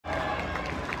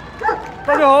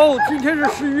大家好，今天是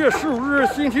11月15日，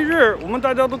星期日。我们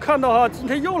大家都看到哈，今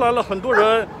天又来了很多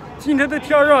人。今天的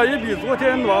天啊，也比昨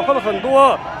天暖和了很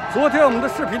多。昨天我们的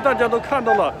视频大家都看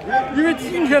到了，因为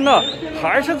今天呢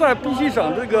还是在 BC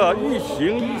省这个疫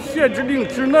情限制令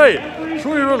之内，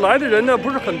所以说来的人呢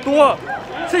不是很多。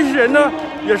这些人呢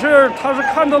也是他是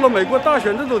看到了美国大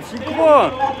选这种情况，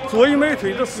左翼美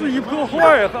腿的肆意破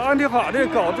坏和安提法的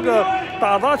搞这个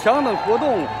打砸抢等活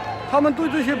动，他们对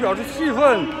这些表示气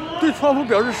愤。 对川普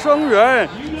表示声援，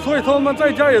所以他们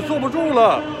在家也坐不住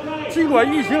了。尽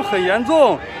管疫情很严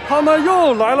重，他们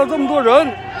又来了这么多人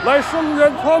来声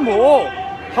援川普。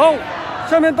好，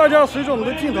下面大家随着我们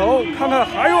的镜头看看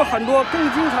还有很多更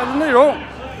精彩的内容。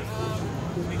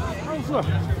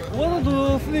What do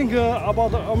you think about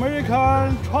the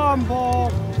American Trump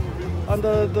and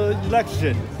the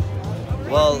election?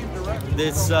 Well,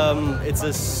 it's a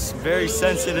very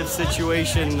sensitive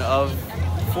situation of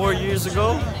 4 years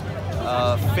ago.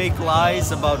 Fake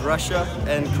lies about Russia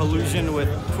and collusion with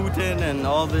Putin and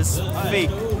all this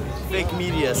fake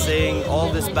media saying all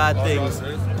this bad things.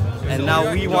 And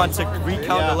now we want to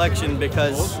recount election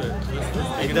because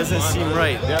it doesn't seem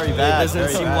right. It doesn't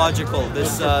seem logical.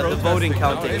 This the voting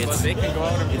counting.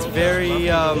 It's very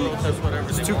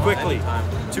it's too quickly.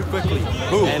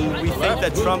 And we think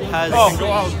that Trump has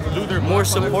more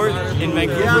support in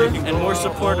Vancouver and more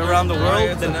support around the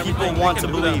world than people want to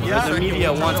believe, or the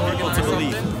media wants people to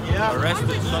believe.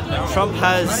 Trump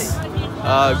has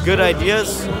good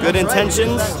ideas, good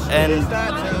intentions, and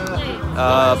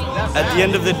at the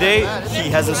end of the day, he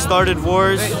hasn't started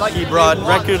wars. He brought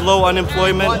record low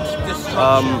unemployment.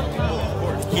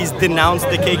 He's denounced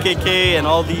the KKK and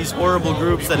all these horrible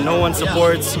groups that no one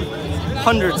supports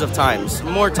hundreds of times,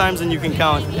 more times than you can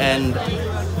count. And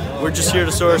we're just here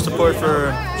to show our support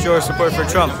for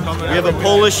Trump. We have a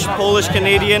Polish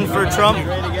Canadian for Trump,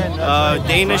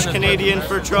 Danish Canadian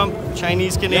for Trump,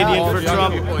 Chinese Canadian for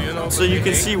Trump. So you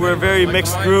can see we're a very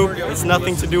mixed group. It's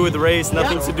nothing to do with race,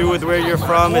 nothing to do with where you're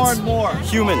from. It's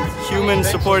human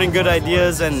supporting good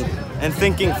ideas and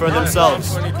thinking for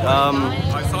themselves.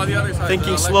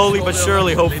 Thinking slowly but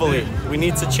surely, hopefully. We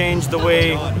need to change the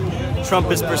way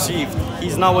Trump is perceived.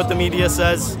 He's not what the media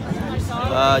says.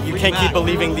 You can't keep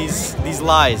believing these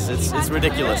lies. It's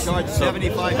ridiculous. So,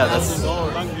 yeah, that's...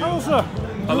 Hello, sir.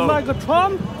 You like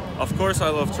Trump? Of course I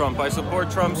love Trump. I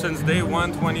support Trump since day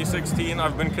one, 2016.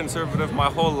 I've been conservative my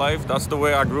whole life. That's the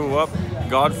way I grew up.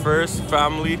 God first,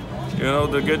 family, you know,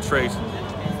 the good traits.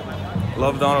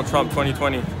 Love Donald Trump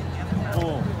 2020.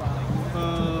 Oh.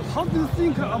 How do you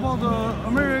think about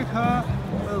America?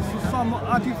 Some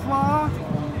Antifa?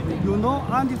 You know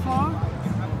Antifa?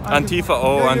 Antifa,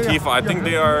 Antifa. I think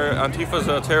Antifa is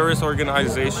a terrorist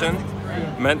organization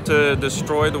meant to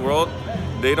destroy the world.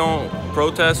 They don't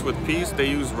protest with peace. They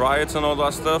use riots and all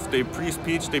that stuff. They preach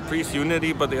peace, they preach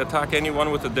unity, but they attack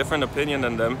anyone with a different opinion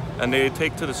than them. And they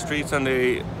take to the streets and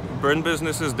they burn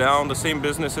businesses down, the same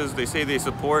businesses they say they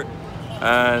support.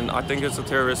 And I think it's a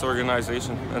terrorist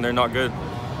organization and they're not good.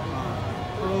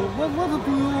 What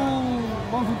do you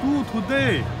want to do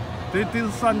today?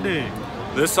 This Sunday?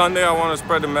 This Sunday, I want to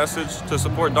spread a message to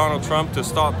support Donald Trump to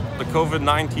stop the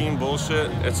COVID-19 bullshit.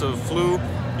 It's a flu.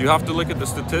 You have to look at the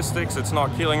statistics. It's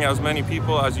not killing as many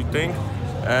people as you think.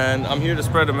 And I'm here to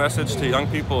spread a message to young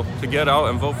people to get out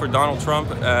and vote for Donald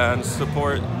Trump and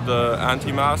support the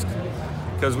anti-mask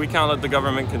because we can't let the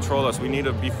government control us. We need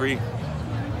to be free.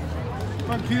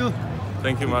 Thank you.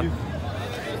 Thank you, man.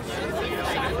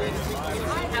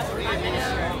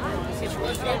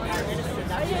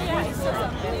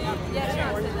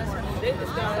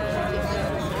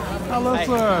 Hello,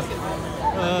 sir.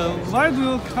 Why do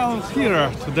you come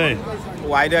here today?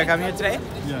 Why do I come here today?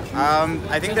 Yeah.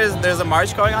 I think there's a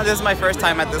march going on. This is my first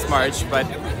time at this march, but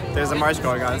there's a march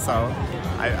going on, so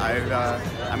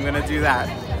I'm gonna do that.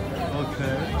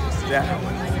 Okay. Yeah.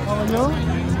 How are you?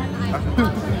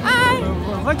 Hi.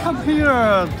 Why come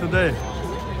here today?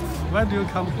 Why do you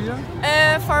come here?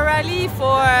 For rally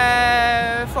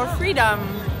for freedom.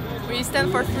 We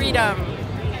stand for freedom.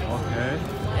 Okay.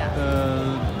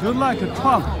 Yeah. Do you like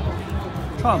Trump?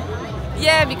 Trump?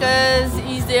 Yeah, because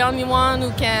he's the only one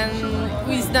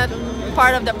who is not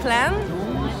part of the plan.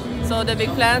 So the big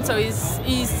plan. So he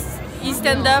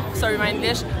stand up. Sorry, my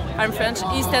English. I'm French.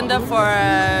 He stand up for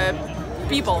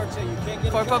people,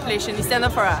 for population. He stand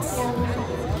up for us.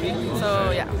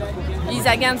 So yeah, he's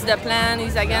against the plan.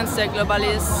 He's against the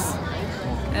globalists,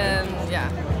 and yeah,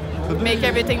 make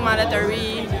everything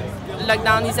mandatory.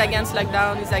 Lockdown. He's against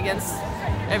lockdown. He's against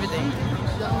everything.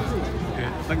 Okay,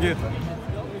 thank you.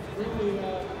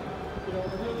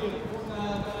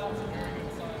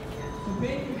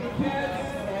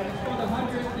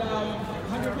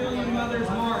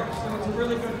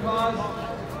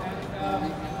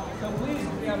 So please,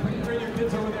 bring your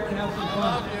kids over there and have some fun.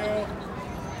 Love you.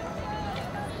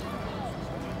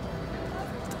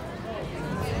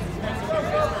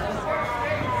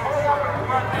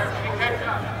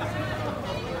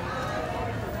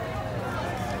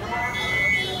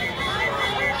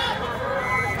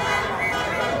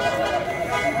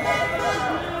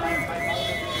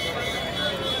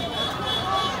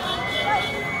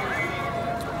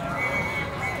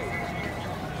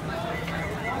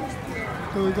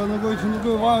 各位观众、各位听众、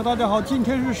各位网友，大家好！今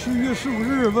天是11月15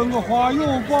日，温哥华又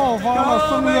爆发了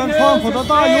声援川普的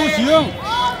大游行。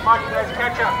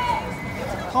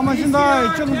他们现在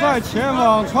正在前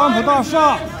往川普大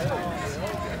厦。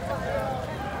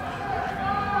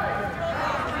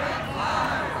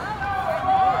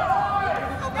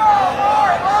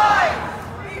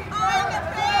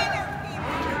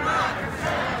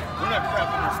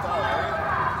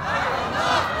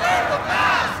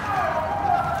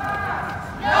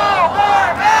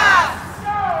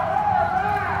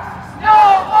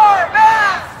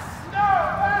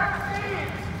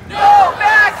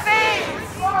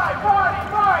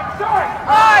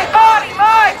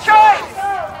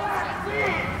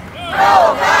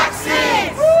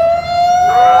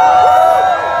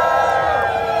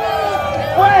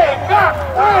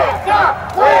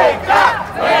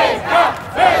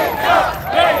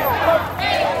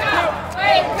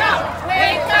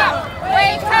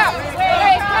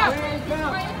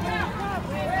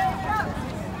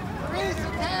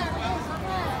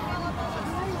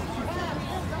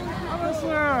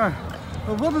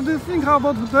What do you think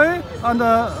about today and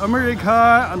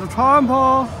America and Trump?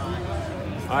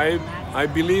 I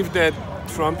believe that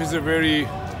Trump is a very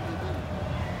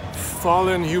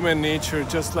fallen human nature,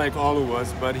 just like all of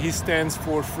us, but he stands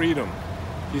for freedom.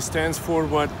 He stands for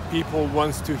what people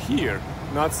want to hear,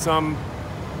 not some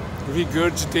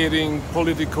regurgitating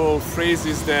political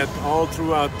phrases that all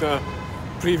throughout the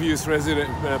previous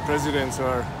presidents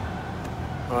are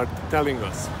telling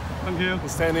us. Thank you.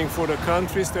 Standing for the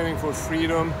country, standing for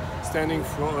freedom, standing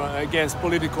for against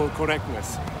political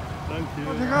correctness. Thank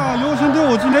you. 你看，游行队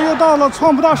伍今天又到了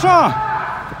川普大厦。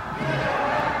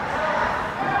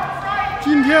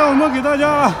今天我们给大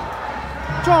家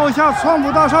照一下川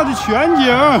普大厦的全景。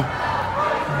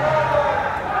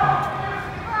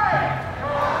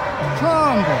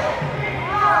Trump，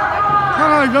 看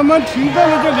看人们停在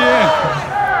了这里，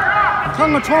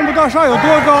看看川普大厦有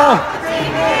多高。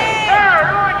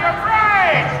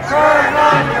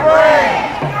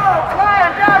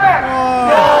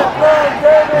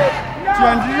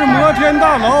 简直是摩天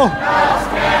大楼，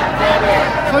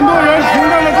很多人停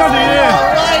在了这里。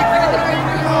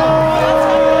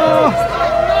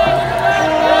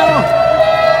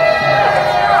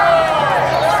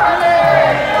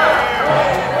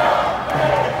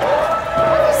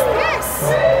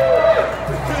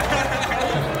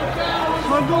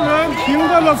很多人停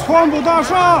在了川普大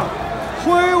厦，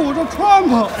挥舞着川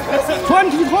普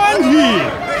2020，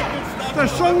在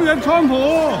声援川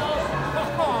普。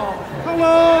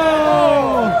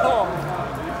 Hello.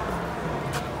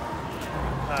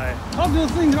 Hi. How do you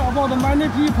think about the many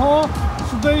people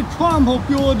today Trump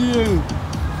building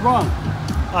front?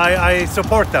 I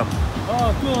support them.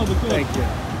 Oh, good. Thank you.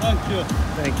 Thank you.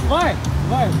 Thank you.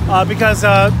 Why? Because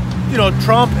you know,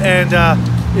 Trump and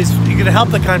is going to help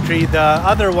the country. The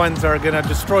other ones are going to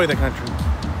destroy the country.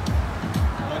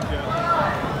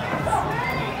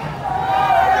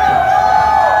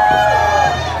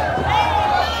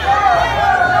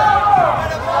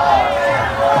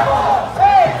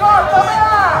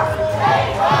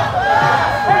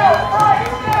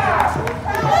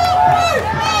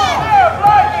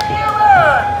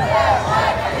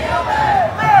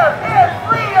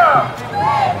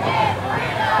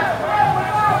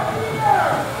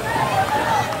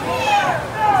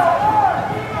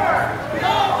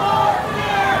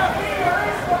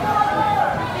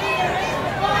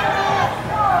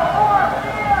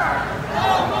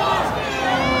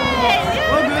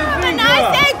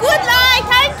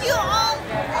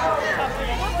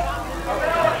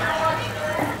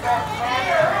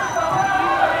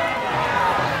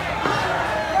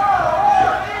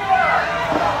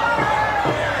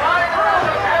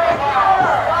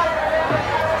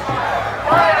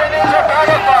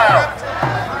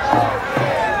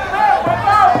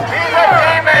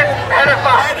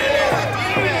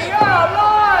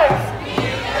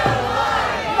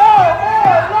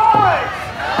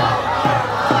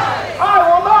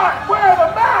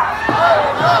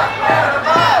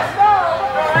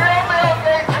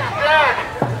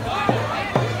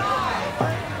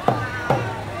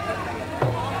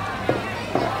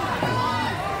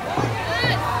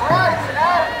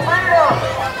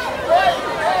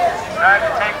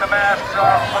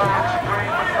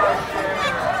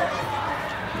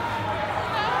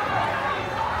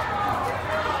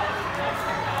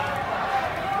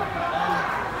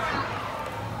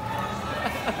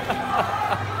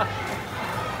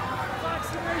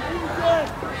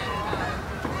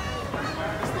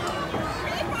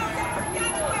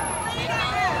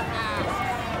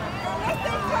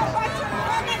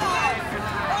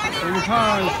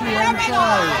 看，虽然在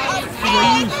这个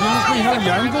疫情非常严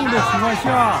重的情况下，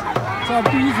在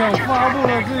逼抢发布了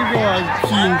这个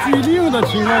紧急令的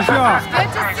情况下，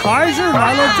还是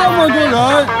来了这么多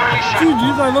人聚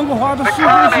集在温哥华的市中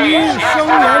心声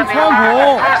援川普。